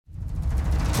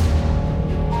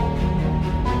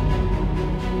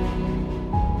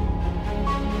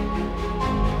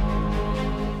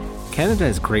Canada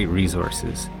has great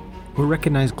resources. We're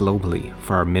recognized globally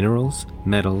for our minerals,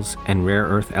 metals, and rare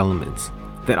earth elements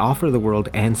that offer the world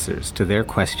answers to their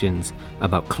questions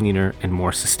about cleaner and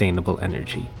more sustainable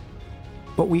energy.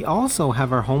 But we also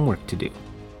have our homework to do.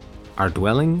 Our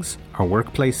dwellings, our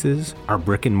workplaces, our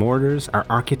brick and mortars, our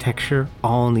architecture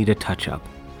all need a touch-up.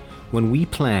 When we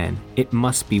plan, it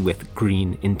must be with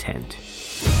green intent.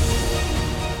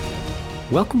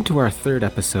 Welcome to our third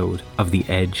episode of The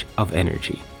Edge of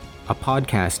Energy, a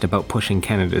podcast about pushing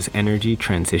Canada's energy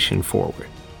transition forward.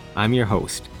 I'm your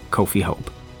host, Kofi Hope.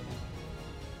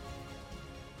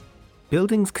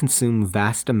 Buildings consume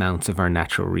vast amounts of our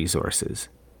natural resources.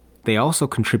 They also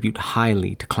contribute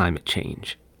highly to climate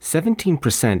change.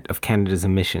 17% of Canada's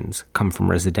emissions come from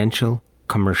residential,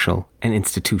 commercial, and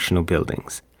institutional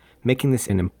buildings, making this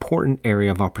an important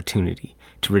area of opportunity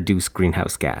to reduce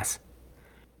greenhouse gas.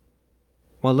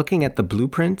 While looking at the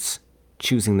blueprints,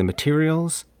 choosing the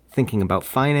materials, thinking about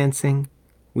financing,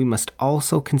 we must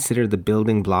also consider the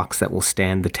building blocks that will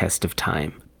stand the test of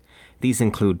time. These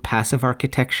include passive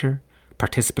architecture,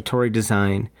 participatory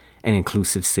design, and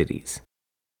inclusive cities.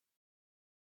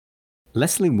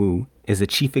 Leslie Wu is the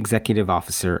Chief Executive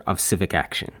Officer of Civic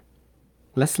Action.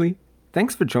 Leslie,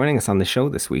 thanks for joining us on the show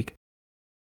this week.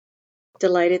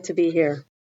 Delighted to be here.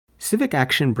 Civic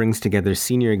Action brings together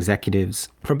senior executives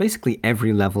from basically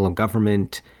every level of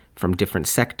government, from different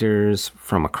sectors,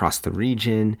 from across the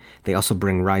region. They also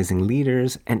bring rising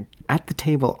leaders, and at the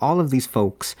table, all of these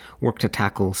folks work to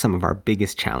tackle some of our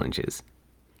biggest challenges.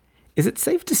 Is it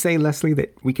safe to say, Leslie,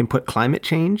 that we can put climate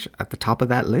change at the top of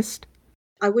that list?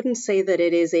 I wouldn't say that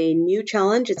it is a new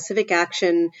challenge. It's Civic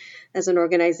Action as an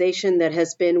organization that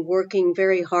has been working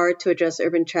very hard to address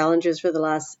urban challenges for the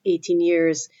last 18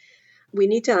 years. We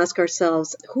need to ask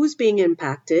ourselves who's being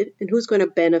impacted and who's going to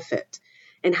benefit.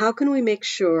 And how can we make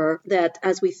sure that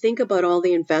as we think about all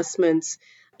the investments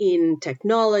in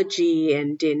technology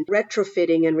and in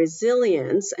retrofitting and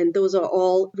resilience, and those are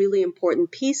all really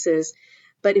important pieces,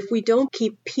 but if we don't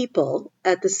keep people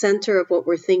at the center of what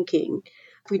we're thinking,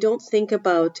 if we don't think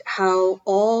about how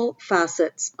all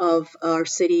facets of our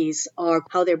cities are,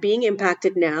 how they're being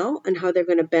impacted now and how they're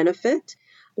going to benefit,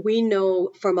 we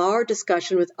know from our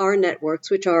discussion with our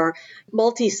networks, which are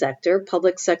multi-sector,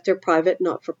 public sector, private,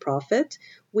 not-for-profit,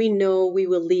 we know we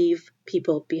will leave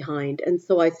people behind. And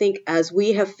so I think as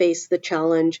we have faced the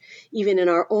challenge, even in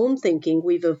our own thinking,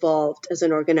 we've evolved as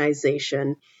an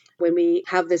organization. When we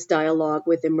have this dialogue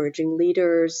with emerging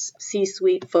leaders,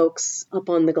 C-suite folks up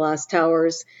on the glass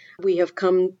towers, we have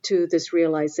come to this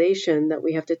realization that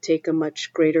we have to take a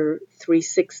much greater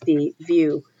 360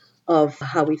 view of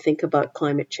how we think about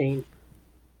climate change.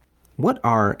 What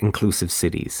are inclusive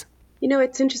cities? You know,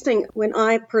 it's interesting. When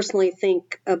I personally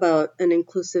think about an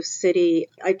inclusive city,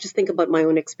 I just think about my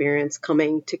own experience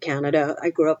coming to Canada. I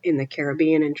grew up in the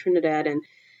Caribbean in Trinidad, and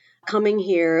coming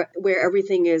here where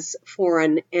everything is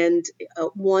foreign and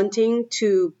wanting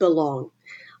to belong.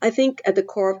 I think at the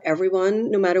core of everyone,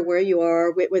 no matter where you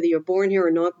are, whether you're born here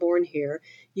or not born here,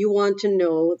 you want to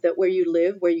know that where you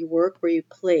live, where you work, where you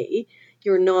play,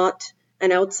 you're not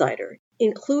an outsider.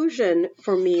 Inclusion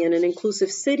for me in an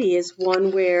inclusive city is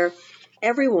one where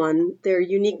everyone, their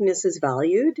uniqueness is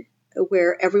valued,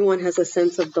 where everyone has a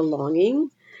sense of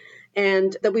belonging,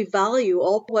 and that we value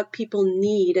all what people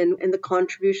need and the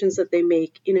contributions that they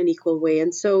make in an equal way.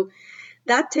 And so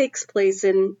that takes place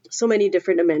in so many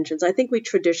different dimensions. I think we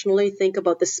traditionally think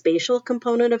about the spatial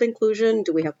component of inclusion.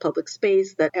 Do we have public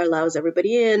space that allows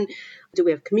everybody in? Do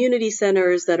we have community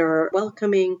centers that are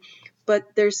welcoming?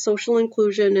 But there's social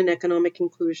inclusion and economic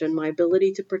inclusion, my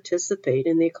ability to participate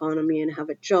in the economy and have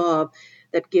a job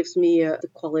that gives me the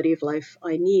quality of life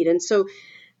I need. And so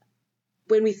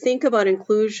when we think about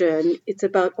inclusion, it's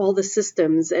about all the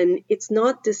systems, and it's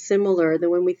not dissimilar than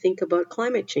when we think about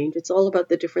climate change. It's all about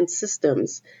the different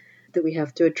systems that we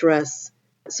have to address.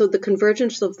 So the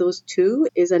convergence of those two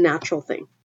is a natural thing.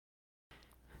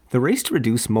 The race to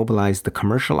reduce mobilized the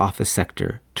commercial office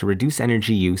sector to reduce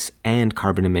energy use and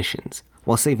carbon emissions,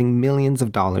 while saving millions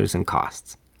of dollars in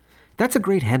costs. That's a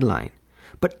great headline,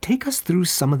 but take us through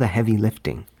some of the heavy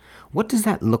lifting. What does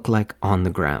that look like on the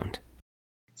ground?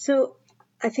 So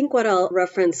I think what I'll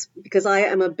reference, because I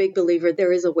am a big believer,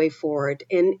 there is a way forward.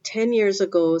 And 10 years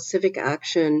ago, Civic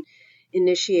Action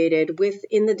initiated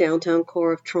within the downtown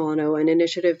core of Toronto an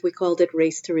initiative, we called it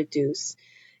Race to Reduce.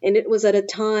 And it was at a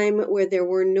time where there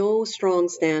were no strong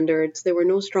standards, there were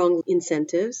no strong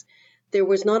incentives. There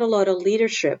was not a lot of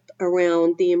leadership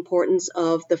around the importance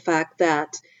of the fact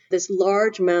that this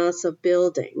large mass of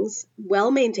buildings, well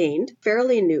maintained,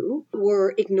 fairly new,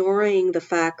 were ignoring the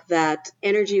fact that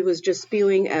energy was just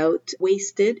spewing out,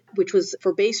 wasted, which was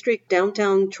for Bay Street,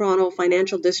 downtown Toronto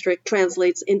financial district,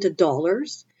 translates into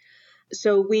dollars.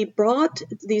 So we brought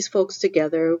these folks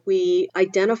together. We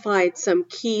identified some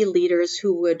key leaders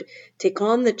who would take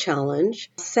on the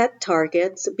challenge, set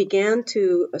targets, began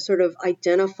to sort of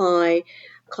identify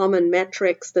common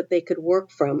metrics that they could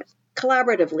work from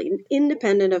collaboratively,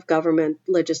 independent of government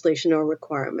legislation or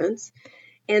requirements.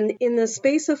 And in the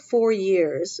space of 4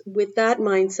 years, with that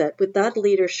mindset, with that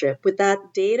leadership, with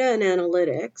that data and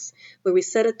analytics, where we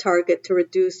set a target to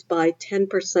reduce by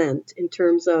 10% in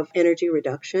terms of energy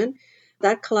reduction,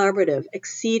 that collaborative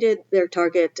exceeded their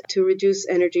target to reduce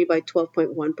energy by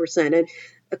 12.1%, and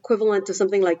equivalent to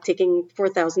something like taking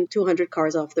 4,200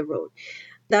 cars off the road.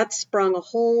 That sprung a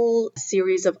whole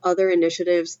series of other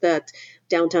initiatives that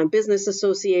downtown business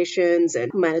associations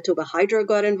and Manitoba Hydro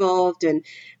got involved and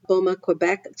BOMA,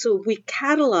 Quebec. So we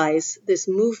catalyzed this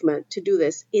movement to do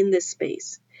this in this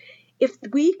space. If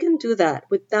we can do that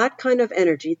with that kind of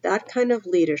energy, that kind of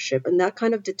leadership, and that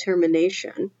kind of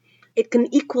determination, it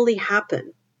can equally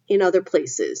happen in other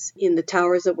places, in the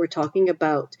towers that we're talking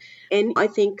about. And I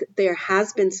think there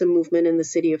has been some movement in the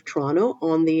city of Toronto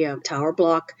on the tower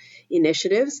block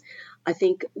initiatives. I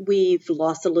think we've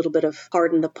lost a little bit of,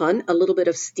 pardon the pun, a little bit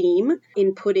of steam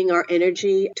in putting our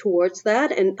energy towards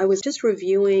that. And I was just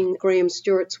reviewing Graham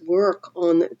Stewart's work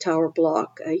on the tower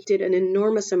block. He did an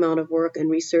enormous amount of work and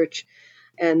research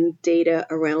and data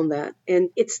around that. And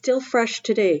it's still fresh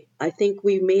today. I think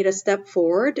we made a step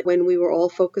forward when we were all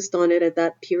focused on it at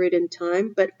that period in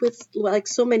time. But with like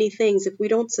so many things, if we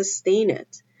don't sustain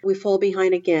it, we fall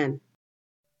behind again.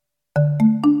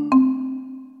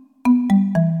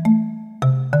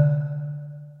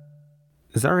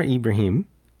 Zahra Ebrahim,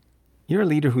 you're a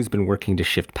leader who's been working to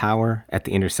shift power at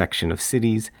the intersection of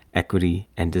cities, equity,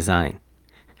 and design.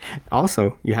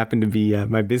 Also, you happen to be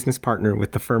my business partner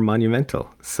with the firm Monumental,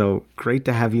 so great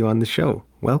to have you on the show.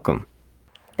 Welcome.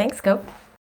 Thanks, Scope.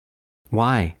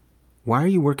 Why? Why are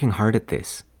you working hard at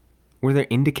this? Were there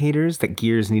indicators that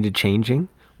gears needed changing?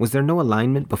 Was there no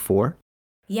alignment before?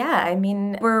 Yeah, I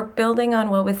mean, we're building on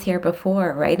what was here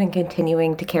before, right? And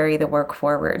continuing to carry the work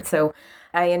forward. So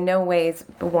I in no ways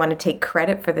want to take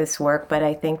credit for this work, but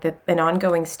I think that an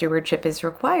ongoing stewardship is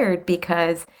required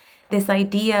because this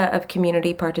idea of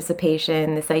community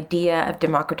participation, this idea of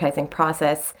democratizing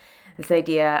process, this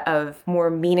idea of more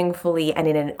meaningfully and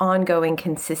in an ongoing,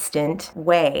 consistent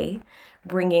way,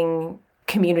 bringing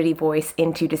community voice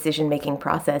into decision-making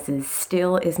processes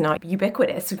still is not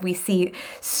ubiquitous. We see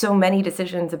so many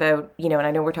decisions about, and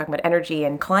I know we're talking about energy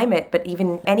and climate, but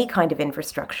even any kind of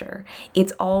infrastructure,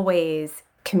 it's always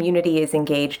community is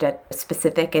engaged at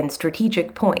specific and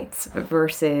strategic points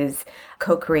versus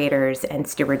co-creators and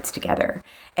stewards together.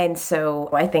 And so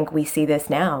I think we see this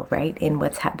now, right, in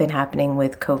what's been happening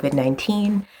with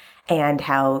COVID-19 and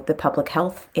how the public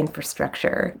health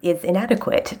infrastructure is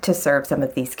inadequate to serve some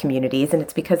of these communities. And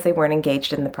it's because they weren't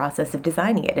engaged in the process of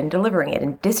designing it and delivering it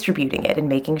and distributing it and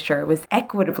making sure it was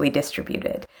equitably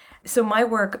distributed. So my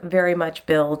work very much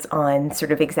builds on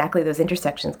sort of exactly those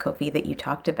intersections, Kofi, that you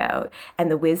talked about,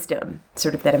 and the wisdom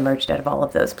sort of that emerged out of all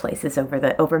of those places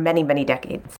over many, many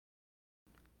decades.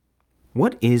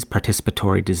 What is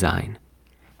participatory design?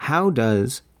 How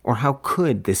does or how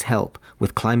could this help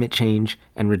with climate change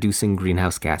and reducing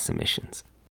greenhouse gas emissions?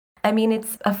 I mean,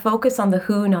 it's a focus on the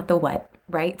who, not the what,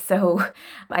 right? So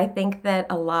I think that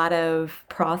a lot of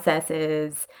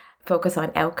processes focus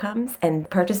on outcomes, and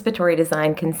participatory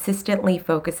design consistently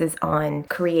focuses on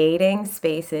creating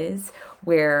spaces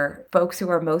where folks who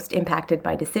are most impacted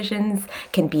by decisions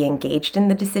can be engaged in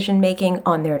the decision making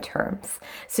on their terms.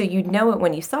 So you'd know it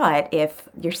when you saw it if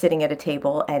you're sitting at a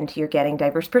table and you're getting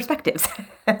diverse perspectives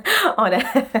on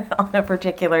a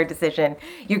particular decision.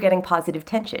 You're getting positive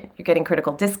tension. You're getting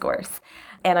critical discourse.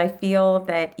 And I feel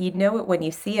that you'd know it when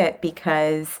you see it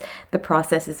because the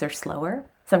processes are slower.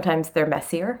 Sometimes they're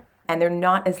messier. And they're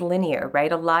not as linear,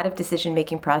 right? A lot of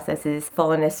decision-making processes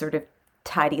fall in a sort of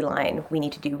tidy line. We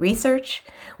need to do research,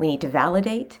 we need to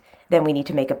validate, then we need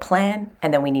to make a plan,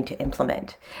 and then we need to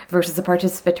implement. Versus a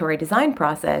participatory design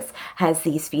process has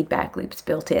these feedback loops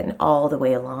built in all the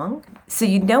way along. So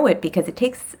you know it because it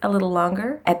takes a little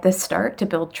longer at the start to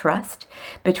build trust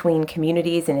between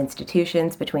communities and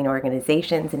institutions, between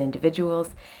organizations and individuals.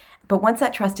 But once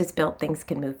that trust is built, things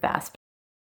can move fast.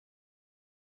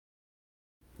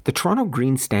 The Toronto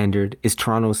Green Standard is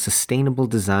Toronto's sustainable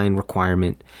design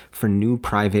requirement for new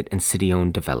private and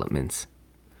city-owned developments.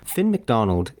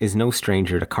 Macdonald is no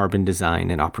stranger to carbon design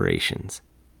and operations.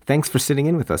 Thanks for sitting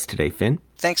in with us today, Finn.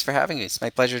 Thanks for having me. It's my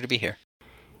pleasure to be here.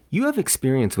 You have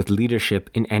experience with leadership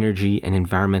in energy and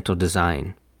environmental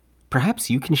design. Perhaps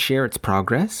you can share its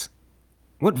progress?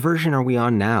 What version are we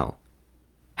on now?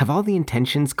 Have all the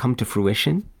intentions come to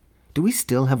fruition? Do we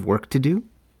still have work to do?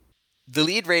 The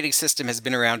LEED rating system has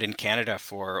been around in Canada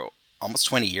for almost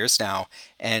 20 years now,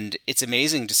 and it's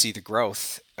amazing to see the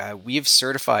growth. We have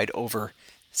certified over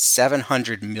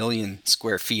 700 million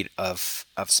square feet of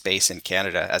space in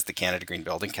Canada as the Canada Green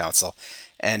Building Council.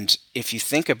 And if you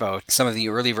think about some of the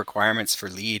early requirements for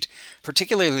LEED,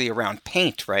 particularly around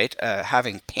paint, right?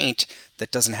 Having paint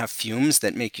that doesn't have fumes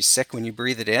that make you sick when you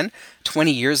breathe it in.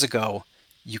 20 years ago,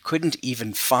 you couldn't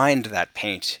even find that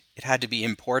paint. It had to be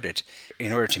imported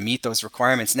in order to meet those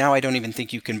requirements. Now I don't even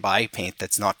think you can buy paint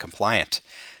that's not compliant.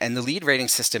 And the LEED rating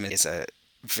system is a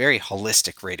very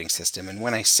holistic rating system. And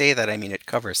when I say that, I mean it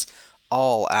covers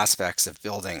all aspects of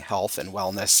building health and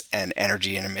wellness and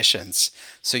energy and emissions.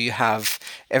 So you have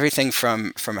everything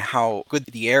from how good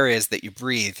the air is that you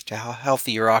breathe, to how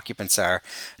healthy your occupants are,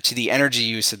 to the energy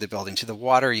use of the building, to the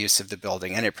water use of the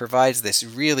building. And it provides this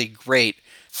really great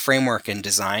framework and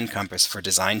design compass for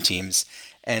design teams.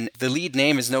 And the LEED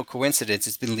name is no coincidence.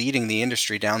 It's been leading the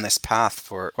industry down this path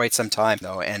for quite some time,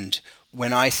 though. And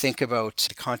when I think about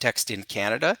the context in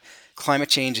Canada, climate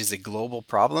change is a global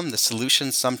problem. The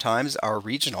solutions sometimes are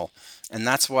regional. And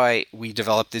that's why we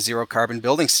developed the Zero Carbon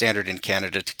Building Standard in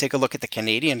Canada, to take a look at the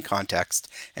Canadian context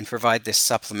and provide this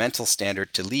supplemental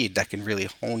standard to LEED that can really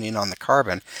hone in on the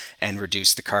carbon and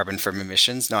reduce the carbon from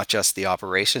emissions, not just the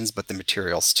operations, but the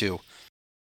materials too.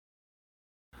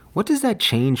 What does that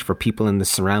change for people in the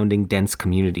surrounding dense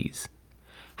communities?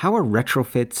 How are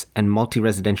retrofits and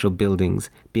multi-residential buildings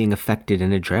being affected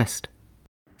and addressed?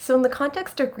 So in the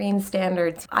context of green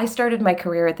standards, I started my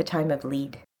career at the time of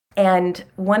LEED. And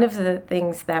one of the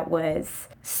things that was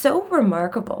so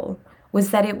remarkable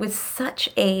was that it was such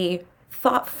a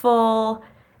thoughtful,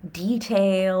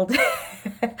 detailed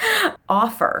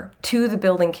offer to the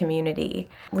building community.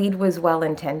 LEED was well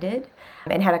intended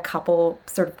and had a couple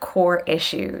sort of core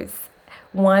issues.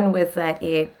 One was that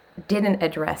it didn't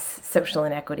address social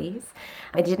inequities.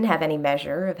 It didn't have any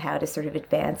measure of how to sort of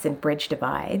advance and bridge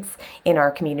divides in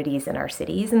our communities and our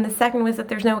cities. And the second was that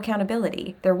there's no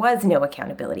accountability. There was no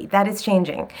accountability. That is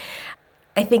changing.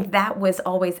 I think that was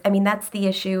always, that's the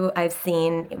issue I've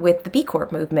seen with the B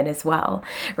Corp movement as well,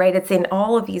 right? It's in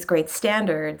all of these great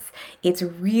standards, it's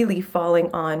really falling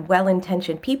on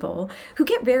well-intentioned people who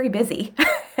get very busy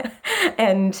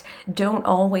and don't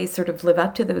always sort of live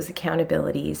up to those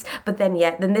accountabilities. But then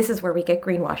this is where we get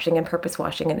greenwashing and purpose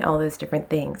washing and all those different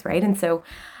things, right? And so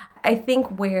I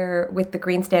think where with the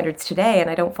green standards today, and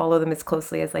I don't follow them as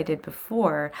closely as I did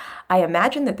before, I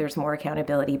imagine that there's more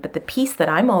accountability. But the piece that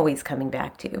I'm always coming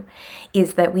back to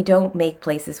is that we don't make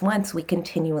places once, we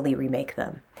continually remake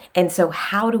them. And so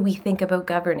how do we think about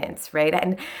governance, right?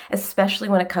 And especially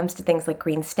when it comes to things like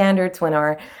green standards, when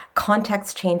our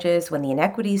context changes, when the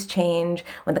inequities change,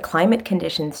 when the climate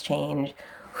conditions change,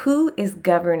 who is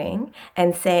governing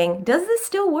and saying, does this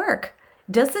still work?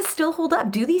 Does this still hold up?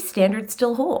 Do these standards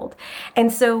still hold?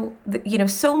 And so,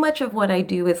 so much of what I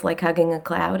do is like hugging a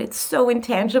cloud. It's so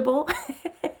intangible,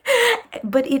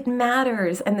 but it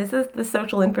matters. And this is the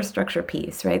social infrastructure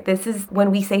piece, right? This is when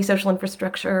we say social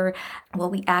infrastructure,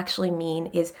 what we actually mean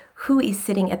is who is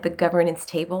sitting at the governance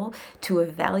table to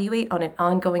evaluate on an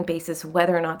ongoing basis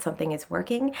whether or not something is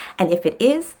working. And if it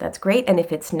is, that's great. And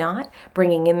if it's not,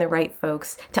 bringing in the right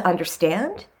folks to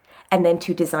understand and then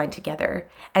to design together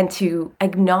and to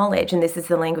acknowledge, and this is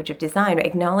the language of design,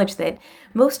 acknowledge that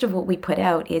most of what we put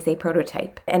out is a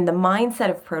prototype. And the mindset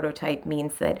of prototype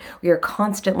means that we are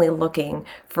constantly looking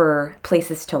for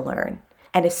places to learn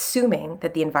and assuming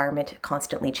that the environment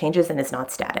constantly changes and is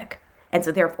not static. And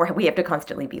so therefore we have to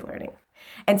constantly be learning.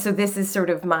 And so this is sort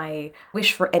of my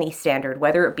wish for any standard,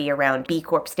 whether it be around B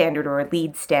Corp standard or a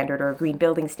LEED standard or a green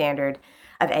building standard,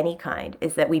 of any kind,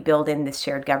 is that we build in this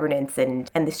shared governance and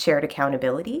this shared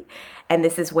accountability. And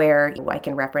this is where I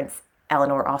can reference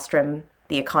Elinor Ostrom,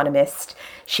 the economist,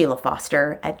 Sheila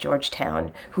Foster at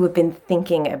Georgetown, who have been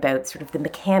thinking about sort of the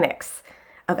mechanics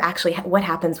of actually what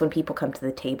happens when people come to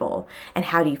the table and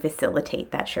how do you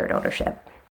facilitate that shared ownership.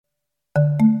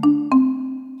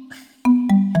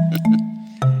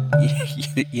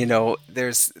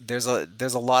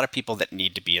 There's a lot of people that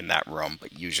need to be in that room,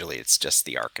 but usually it's just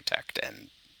the architect and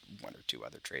one or two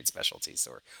other trade specialties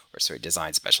or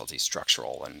design specialties,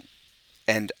 structural,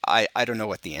 and I don't know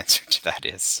what the answer to that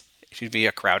is. It would be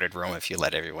a crowded room if you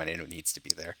let everyone in who needs to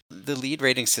be there. The LEED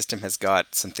rating system has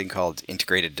got something called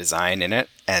integrated design in it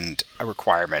and a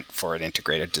requirement for an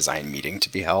integrated design meeting to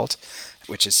be held.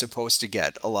 which is supposed to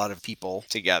get a lot of people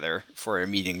together for a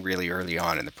meeting really early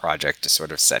on in the project to sort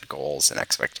of set goals and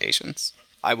expectations.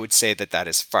 I would say that that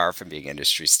is far from being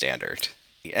industry standard.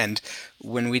 And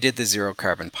when we did the zero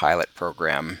carbon pilot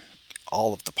program,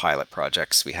 all of the pilot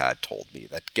projects we had told me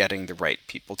that getting the right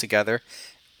people together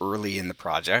early in the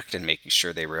project and making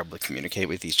sure they were able to communicate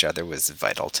with each other was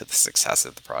vital to the success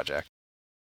of the project.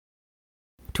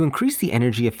 To increase the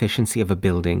energy efficiency of a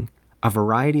building, a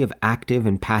variety of active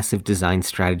and passive design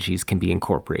strategies can be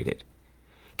incorporated.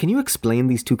 Can you explain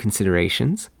these two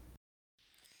considerations?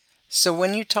 So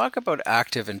when you talk about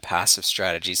active and passive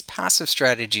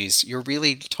strategies, you're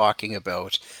really talking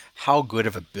about how good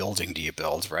of a building do you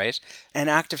build, right? And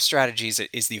active strategies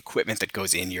is the equipment that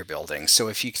goes in your building. So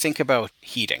if you think about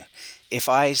heating, if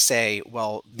I say,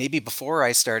 well, maybe before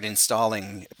I start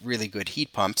installing really good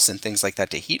heat pumps and things like that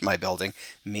to heat my building,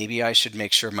 maybe I should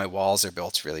make sure my walls are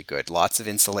built really good, lots of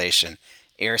insulation,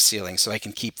 air sealing so I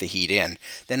can keep the heat in.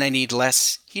 Then I need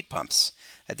less heat pumps.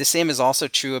 The same is also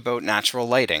true about natural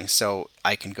lighting. So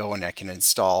I can go and I can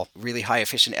install really high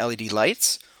efficient LED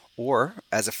lights, or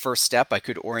as a first step, I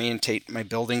could orientate my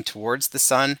building towards the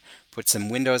sun, put some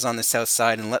windows on the south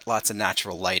side and let lots of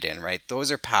natural light in, right? Those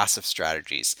are passive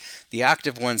strategies. The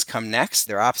active ones come next.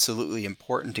 They're absolutely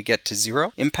important to get to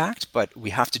zero impact, but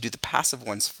we have to do the passive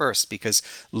ones first because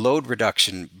load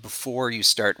reduction before you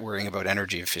start worrying about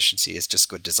energy efficiency is just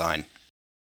good design.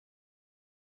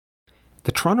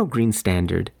 The Toronto Green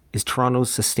Standard is Toronto's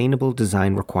sustainable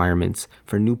design requirements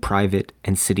for new private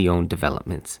and city-owned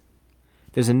developments.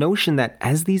 There's a notion that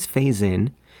as these phase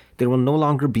in, there will no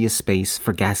longer be a space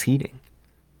for gas heating.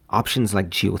 Options like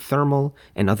geothermal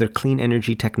and other clean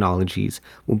energy technologies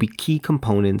will be key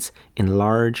components in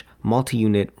large,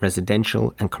 multi-unit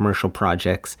residential and commercial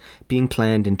projects being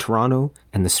planned in Toronto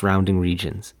and the surrounding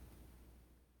regions.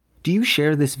 Do you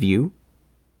share this view?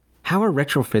 How are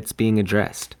retrofits being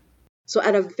addressed? So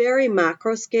at a very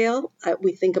macro scale,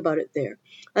 we think about it there.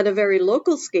 At a very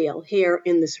local scale here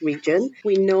in this region,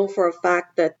 we know for a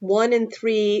fact that 1 in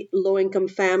 3 low-income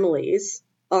families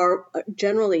are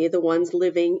generally the ones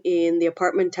living in the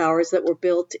apartment towers that were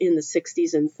built in the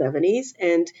 60s and 70s.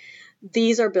 And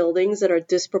these are buildings that are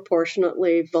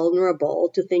disproportionately vulnerable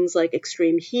to things like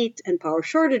extreme heat and power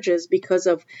shortages because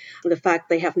of the fact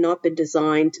they have not been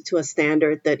designed to a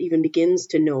standard that even begins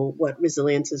to know what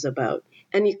resilience is about.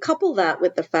 And you couple that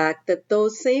with the fact that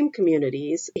those same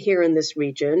communities here in this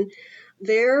region,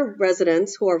 their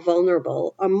residents who are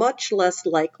vulnerable are much less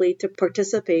likely to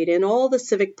participate in all the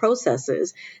civic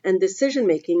processes and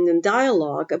decision-making and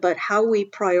dialogue about how we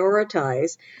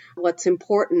prioritize what's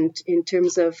important in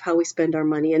terms of how we spend our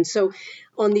money. And so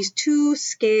on these two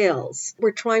scales,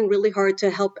 we're trying really hard to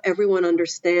help everyone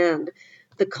understand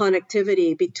the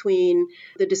connectivity between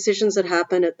the decisions that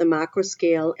happen at the macro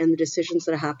scale and the decisions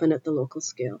that happen at the local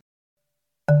scale.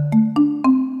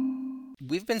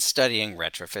 We've been studying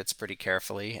retrofits pretty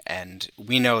carefully, and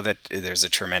we know that there's a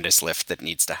tremendous lift that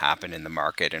needs to happen in the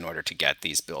market in order to get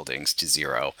these buildings to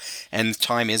zero, and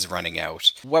time is running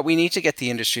out. What we need to get the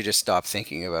industry to stop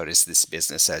thinking about is this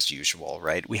business as usual,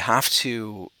 right? We have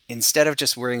to, instead of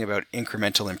just worrying about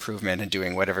incremental improvement and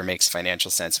doing whatever makes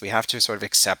financial sense, we have to sort of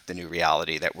accept the new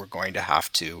reality that we're going to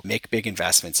have to make big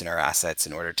investments in our assets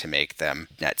in order to make them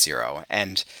net zero.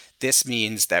 And this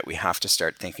means that we have to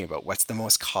start thinking about what's the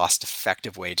most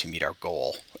cost-effective way to meet our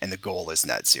goal. And the goal is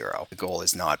net zero. The goal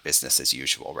is not business as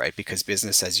usual, right? Because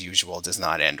business as usual does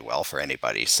not end well for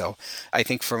anybody. So I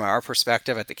think from our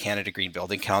perspective at the Canada Green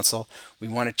Building Council, we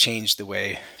want to change the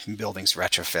way buildings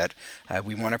retrofit.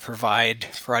 We want to provide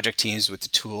project teams with the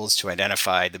tools to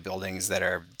identify the buildings that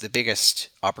are the biggest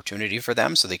opportunity for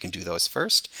them so they can do those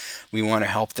first. We want to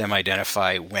help them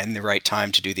identify when the right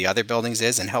time to do the other buildings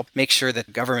is and help make sure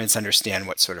that governments understand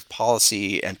what sort of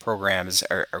policy and programs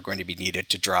are going to be needed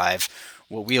to drive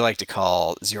what we like to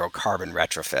call zero carbon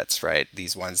retrofits, right?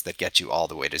 These ones that get you all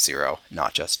the way to zero,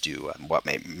 not just do what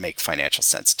may make financial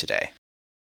sense today.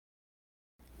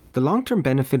 The long-term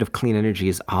benefit of clean energy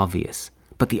is obvious,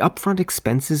 but the upfront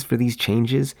expenses for these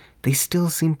changes, they still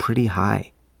seem pretty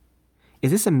high.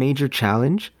 Is this a major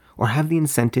challenge, or have the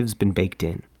incentives been baked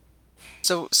in?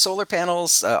 So solar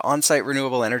panels, on-site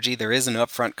renewable energy, there is an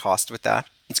upfront cost with that.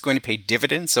 It's going to pay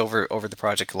dividends over the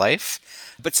project life,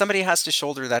 but somebody has to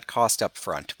shoulder that cost up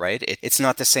front, right? It's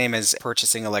not the same as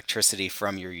purchasing electricity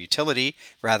from your utility.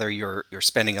 Rather, you're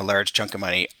spending a large chunk of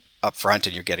money up front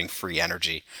and you're getting free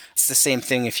energy. It's the same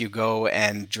thing if you go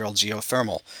and drill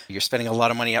geothermal. You're spending a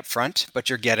lot of money up front, but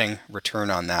you're getting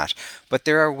return on that. But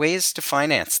there are ways to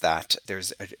finance that.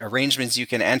 There's arrangements you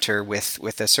can enter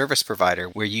with a service provider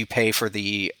where you pay for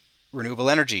the renewable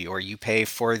energy, or you pay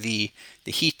for the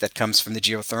heat that comes from the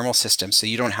geothermal system, so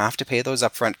you don't have to pay those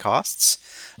upfront costs.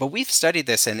 But we've studied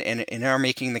this, and in our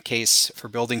making the case for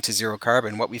building to zero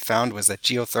carbon, what we found was that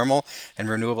geothermal and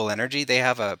renewable energy, they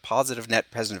have a positive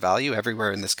net present value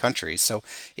everywhere in this country. So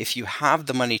if you have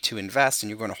the money to invest and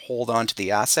you're going to hold on to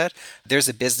the asset, there's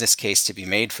a business case to be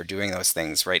made for doing those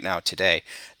things right now today.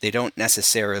 They don't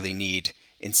necessarily need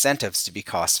incentives to be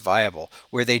cost viable.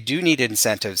 Where they do need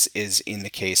incentives is in the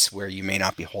case where you may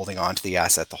not be holding on to the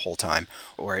asset the whole time,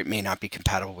 or it may not be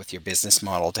compatible with your business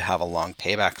model to have a long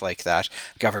payback like that.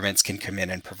 Governments can come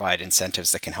in and provide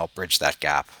incentives that can help bridge that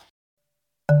gap.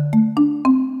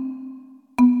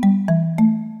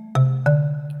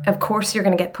 Of course, you're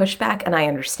going to get pushback, and I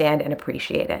understand and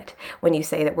appreciate it when you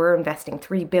say that we're investing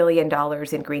 $3 billion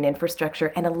in green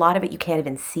infrastructure, and a lot of it you can't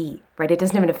even see, right? It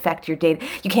doesn't even affect your day.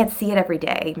 You can't see it every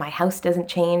day. My house doesn't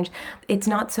change. It's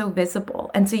not so visible.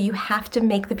 And so you have to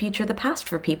make the future the past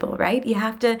for people, right? You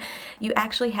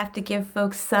actually have to give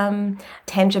folks some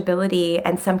tangibility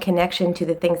and some connection to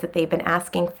the things that they've been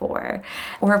asking for,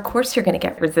 or of course you're going to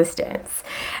get resistance.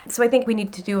 So I think we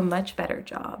need to do a much better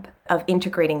job of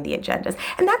integrating the agendas.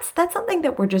 And that's something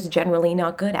that we're just generally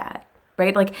not good at,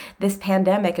 right? Like this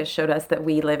pandemic has showed us that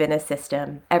we live in a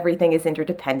system. Everything is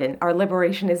interdependent. Our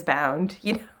liberation is bound,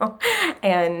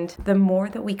 And the more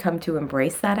that we come to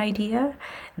embrace that idea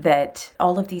that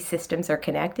all of these systems are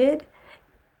connected,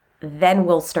 then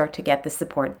we'll start to get the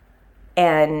support.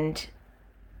 And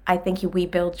I think we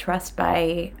build trust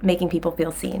by making people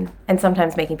feel seen. And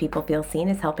sometimes making people feel seen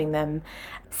is helping them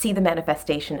see the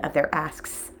manifestation of their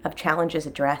asks, of challenges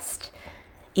addressed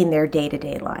in their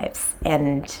day-to-day lives.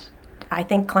 And I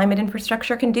think climate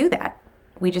infrastructure can do that.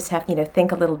 We just have to,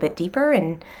 think a little bit deeper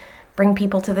and bring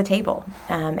people to the table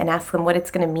and ask them what it's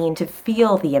going to mean to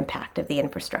feel the impact of the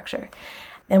infrastructure.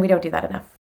 And we don't do that enough.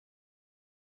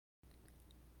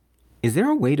 Is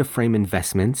there a way to frame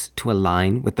investments to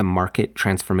align with the market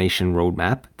transformation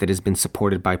roadmap that has been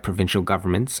supported by provincial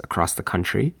governments across the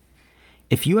country?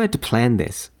 If you had to plan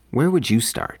this, where would you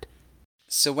start?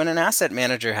 So when an asset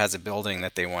manager has a building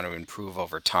that they want to improve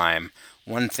over time,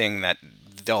 one thing that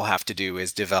they'll have to do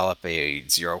is develop a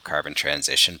zero carbon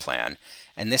transition plan.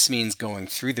 And this means going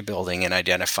through the building and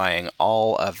identifying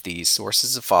all of the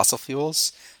sources of fossil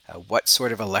fuels, what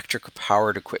sort of electric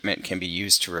powered equipment can be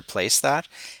used to replace that,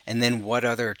 and then what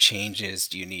other changes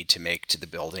do you need to make to the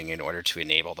building in order to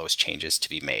enable those changes to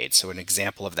be made. So an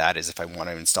example of that is if I want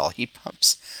to install heat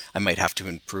pumps, I might have to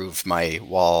improve my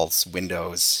walls,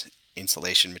 windows,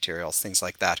 insulation materials, things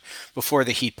like that, before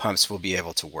the heat pumps will be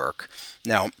able to work.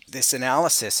 Now, this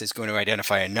analysis is going to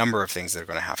identify a number of things that are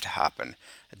going to have to happen.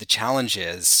 The challenge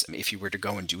is, if you were to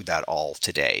go and do that all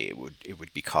today, it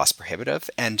would be cost prohibitive.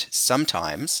 And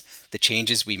sometimes the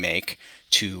changes we make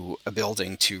to a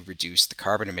building to reduce the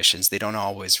carbon emissions, they don't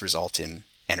always result in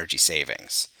energy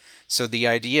savings. So the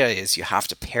idea is you have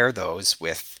to pair those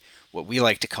with what we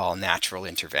like to call natural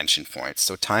intervention points.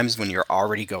 So times when you're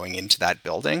already going into that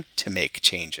building to make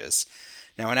changes.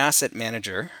 Now, an asset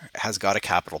manager has got a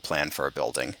capital plan for a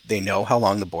building. They know how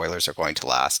long the boilers are going to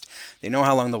last. They know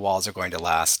how long the walls are going to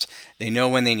last. They know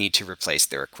when they need to replace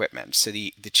their equipment. So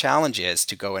the challenge is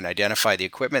to go and identify the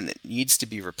equipment that needs to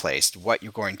be replaced, what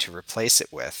you're going to replace it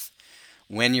with,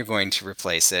 when you're going to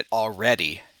replace it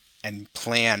already, and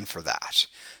plan for that.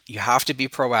 You have to be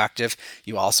proactive.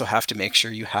 You also have to make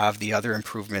sure you have the other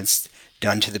improvements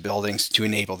done to the buildings to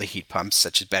enable the heat pumps,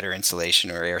 such as better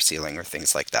insulation or air sealing or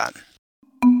things like that.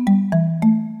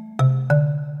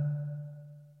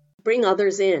 Bring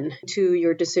others in to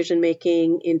your decision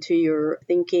making, into your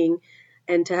thinking,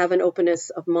 and to have an openness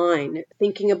of mind.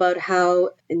 Thinking about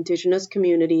how Indigenous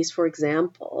communities, for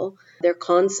example, their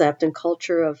concept and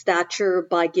culture of stature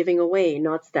by giving away,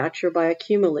 not stature by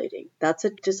accumulating. That's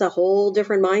just a whole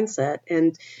different mindset.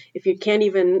 And if you can't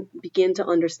even begin to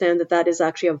understand that that is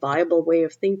actually a viable way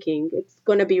of thinking, it's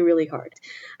going to be really hard.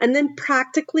 And then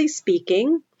practically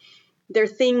speaking, there are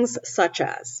things such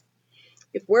as,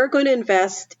 if we're going to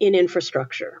invest in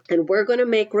infrastructure and we're going to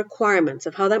make requirements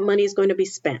of how that money is going to be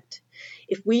spent,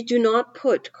 if we do not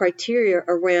put criteria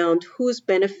around who's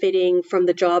benefiting from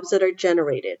the jobs that are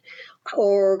generated,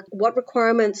 or what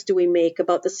requirements do we make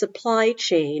about the supply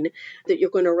chain that you're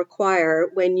going to require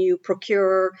when you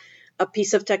procure a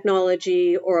piece of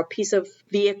technology or a piece of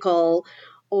vehicle,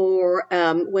 or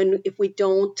if we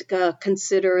don't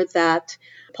consider that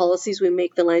policies we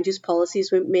make, the land use policies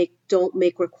we make, don't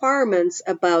make requirements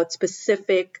about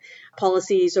specific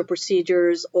policies or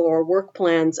procedures or work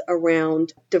plans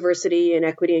around diversity and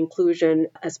equity inclusion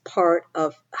as part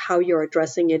of how you're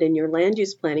addressing it in your land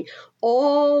use planning.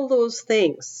 All those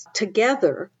things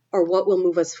together or what will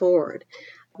move us forward.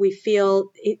 We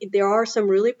feel there are some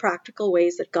really practical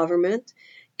ways that government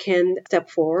can step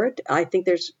forward. I think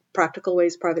there's practical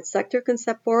ways private sector can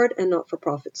step forward and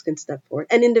not-for-profits can step forward,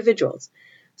 and individuals.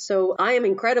 So I am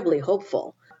incredibly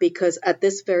hopeful because at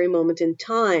this very moment in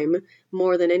time,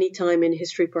 more than any time in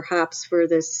history perhaps for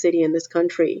this city and this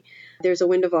country, there's a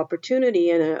window of opportunity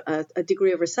and a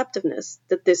degree of receptiveness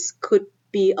that this could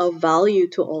be of value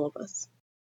to all of us.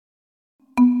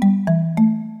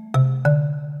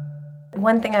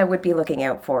 One thing I would be looking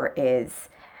out for is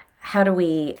how do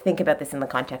we think about this in the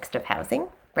context of housing?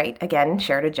 Right? Again,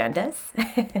 shared agendas.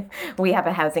 We have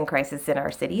a housing crisis in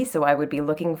our city, so I would be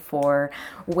looking for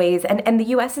ways, and the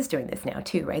US is doing this now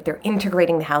too, right? They're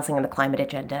integrating the housing and the climate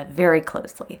agenda very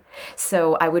closely.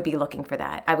 So I would be looking for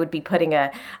that. I would be putting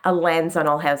a lens on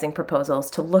all housing proposals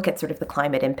to look at sort of the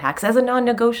climate impacts as a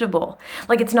non-negotiable.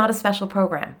 Like it's not a special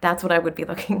program. That's what I would be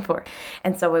looking for.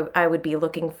 And so I would be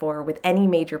looking for, with any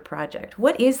major project,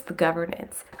 what is the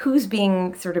governance? Who's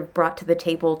being sort of brought to the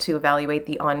table to evaluate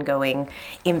the ongoing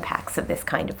impacts of this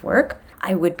kind of work?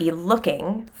 I would be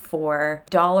looking for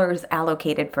dollars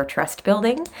allocated for trust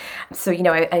building. So,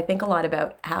 I think a lot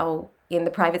about how in the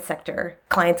private sector,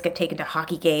 clients get taken to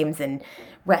hockey games and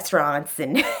restaurants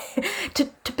and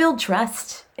to build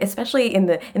trust, especially in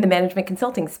the management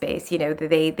consulting space.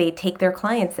 They take their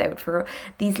clients out for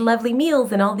these lovely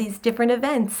meals and all these different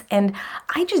events. And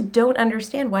I just don't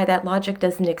understand why that logic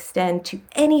doesn't extend to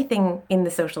anything in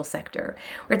the social sector,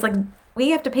 where it's like,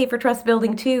 we have to pay for trust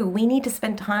building too. We need to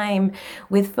spend time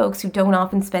with folks who don't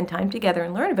often spend time together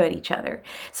and learn about each other.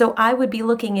 So I would be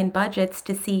looking in budgets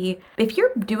to see if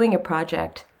you're doing a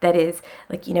project that is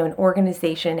like, an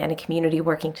organization and a community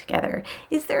working together,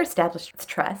 is there established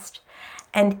trust?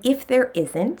 And if there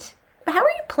isn't, how are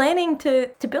you planning to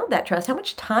build that trust? How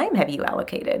much time have you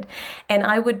allocated? And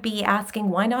I would be asking,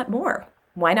 why not more?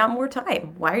 Why not more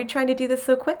time? Why are you trying to do this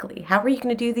so quickly? How are you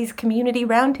going to do these community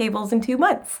roundtables in 2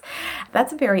 months?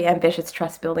 That's a very ambitious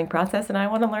trust building process, and I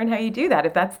want to learn how you do that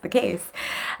if that's the case.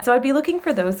 So I'd be looking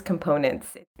for those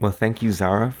components. Well, thank you,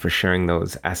 Zahra, for sharing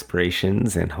those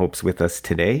aspirations and hopes with us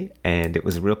today. And it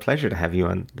was a real pleasure to have you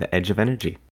on The Edge of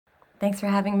Energy. Thanks for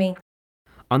having me.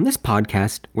 On this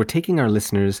podcast, we're taking our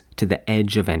listeners to the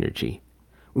edge of energy.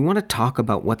 We want to talk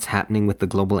about what's happening with the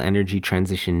global energy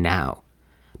transition now,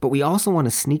 but we also want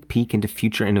to sneak peek into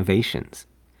future innovations.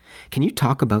 Can you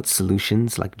talk about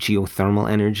solutions like geothermal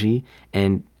energy?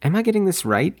 And am I getting this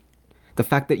right? The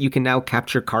fact that you can now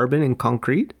capture carbon in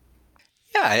concrete?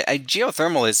 Yeah,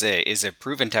 geothermal is a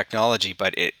proven technology,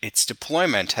 but its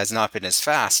deployment has not been as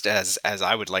fast as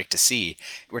I would like to see.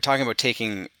 We're talking about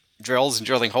taking drills and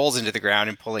drilling holes into the ground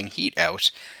and pulling heat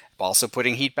out, also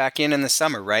putting heat back in the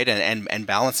summer, right? And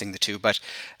balancing the two. But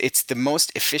it's the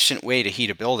most efficient way to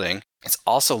heat a building. It's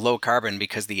also low carbon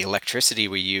because the electricity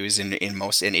we use in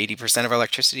 80% of our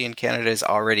electricity in Canada is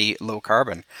already low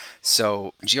carbon.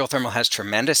 So geothermal has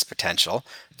tremendous potential.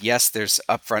 Yes, there's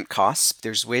upfront costs.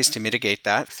 There's ways to mitigate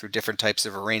that through different types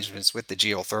of arrangements with the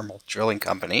geothermal drilling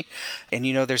company. And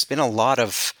there's been a lot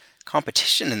of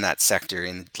competition in that sector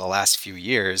in the last few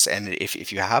years. And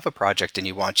if you have a project and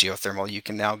you want geothermal, you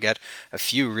can now get a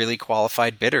few really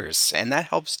qualified bidders. And that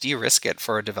helps de-risk it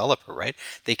for a developer, right?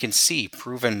 They can see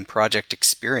proven project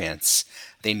experience.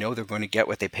 They know they're going to get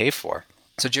what they pay for.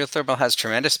 So geothermal has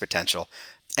tremendous potential.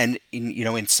 And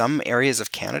in some areas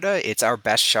of Canada, it's our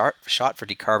best shot for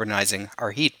decarbonizing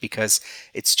our heat because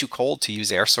it's too cold to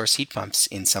use air source heat pumps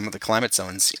in some of the climate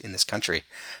zones in this country.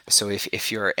 So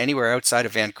if you're anywhere outside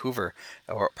of Vancouver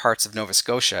or parts of Nova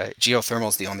Scotia, geothermal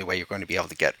is the only way you're going to be able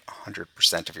to get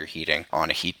 100% of your heating on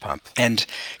a heat pump. And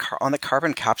on the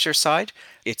carbon capture side,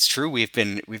 it's true we've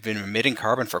been emitting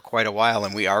carbon for quite a while,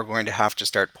 and we are going to have to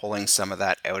start pulling some of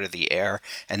that out of the air.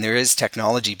 And there is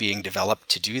technology being developed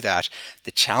to do that.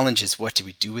 The challenge is, what do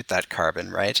we do with that carbon,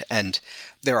 right? And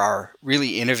there are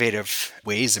really innovative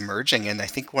ways emerging, and I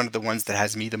think one of the ones that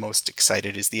has me the most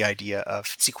excited is the idea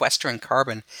of sequestering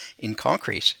carbon in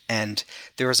concrete. And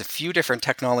there's a few different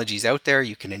technologies out there.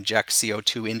 You can inject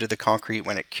CO2 into the concrete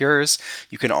when it cures.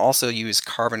 You can also use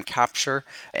carbon capture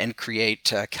and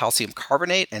create calcium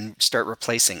carbonate and start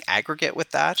replacing aggregate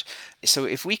with that. So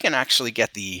if we can actually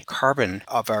get the carbon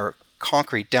of our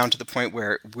concrete down to the point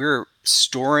where we're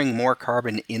storing more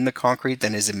carbon in the concrete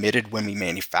than is emitted when we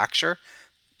manufacture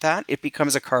that, it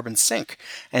becomes a carbon sink.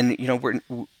 And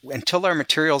until our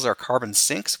materials are carbon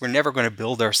sinks, we're never going to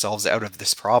build ourselves out of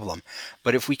this problem.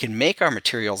 But if we can make our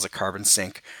materials a carbon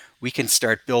sink, we can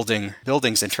start building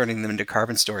buildings and turning them into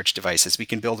carbon storage devices. We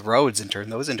can build roads and turn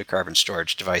those into carbon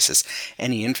storage devices.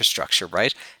 Any infrastructure,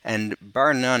 right? And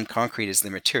bar none, concrete is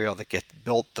the material that gets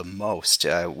built the most.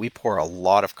 We pour a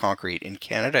lot of concrete in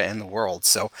Canada and the world.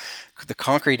 So the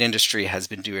concrete industry has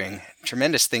been doing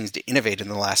tremendous things to innovate in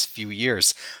the last few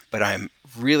years, but I'm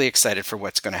really excited for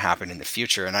what's going to happen in the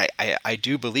future. And I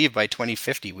do believe by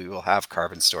 2050, we will have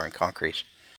carbon storing concrete.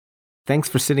 Thanks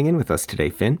for sitting in with us today,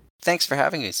 Finn. Thanks for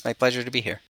having me. It's my pleasure to be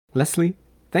here. Leslie,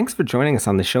 thanks for joining us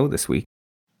on the show this week.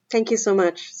 Thank you so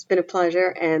much. It's been a pleasure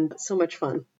and so much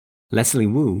fun. Leslie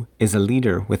Wu is a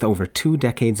leader with over 2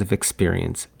 decades of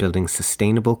experience building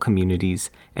sustainable communities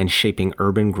and shaping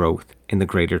urban growth in the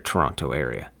Greater Toronto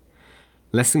Area.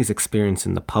 Leslie's experience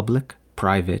in the public,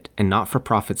 private, and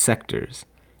not-for-profit sectors,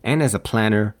 and as a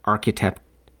planner, architect,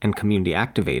 and community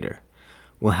activator,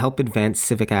 will help advance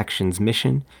Civic Action's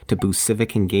mission to boost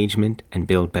civic engagement and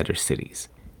build better cities.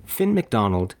 Finn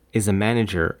Macdonald is a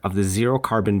manager of the Zero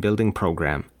Carbon Building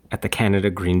Program at the Canada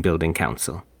Green Building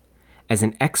Council. As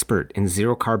an expert in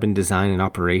zero carbon design and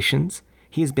operations,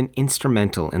 he has been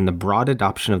instrumental in the broad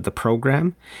adoption of the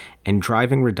program and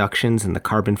driving reductions in the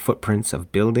carbon footprints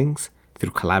of buildings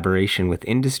through collaboration with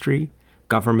industry,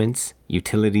 governments,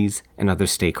 utilities, and other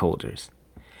stakeholders.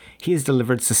 He has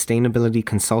delivered sustainability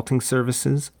consulting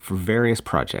services for various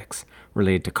projects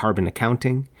related to carbon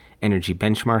accounting, energy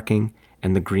benchmarking,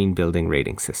 and the green building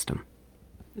rating system.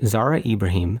 Zahra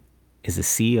Ebrahim is the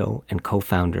CEO and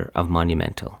co-founder of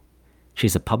Monumental.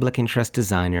 She's a public interest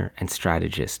designer and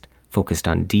strategist focused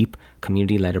on deep,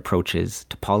 community-led approaches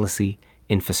to policy,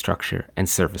 infrastructure, and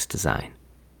service design.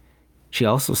 She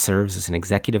also serves as an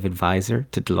executive advisor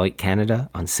to Deloitte Canada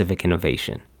on civic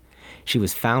innovation. She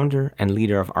was founder and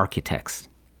leader of Architects,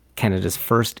 Canada's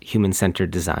first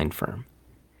human-centered design firm.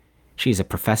 She is a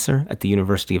professor at the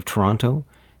University of Toronto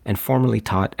and formerly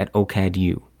taught at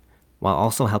OCAD-U, while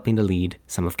also helping to lead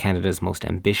some of Canada's most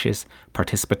ambitious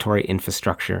participatory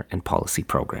infrastructure and policy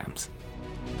programs.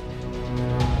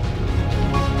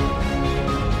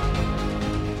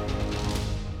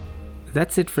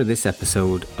 That's it for this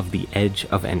episode of The Edge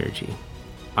of Energy.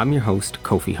 I'm your host,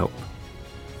 Kofi Hope.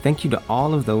 Thank you to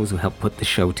all of those who helped put the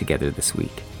show together this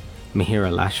week.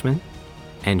 Mihira Lashman,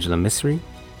 Angela Misri,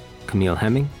 Camille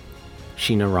Hemming,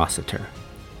 Sheena Rossiter,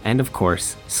 and of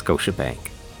course, Scotiabank.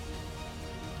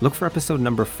 Look for episode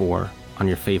number 4 on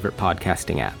your favorite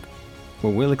podcasting app,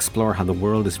 where we'll explore how the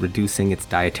world is reducing its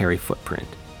dietary footprint.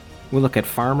 We'll look at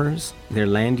farmers, their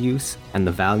land use, and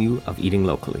the value of eating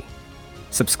locally.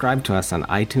 Subscribe to us on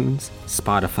iTunes,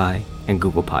 Spotify, and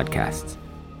Google Podcasts.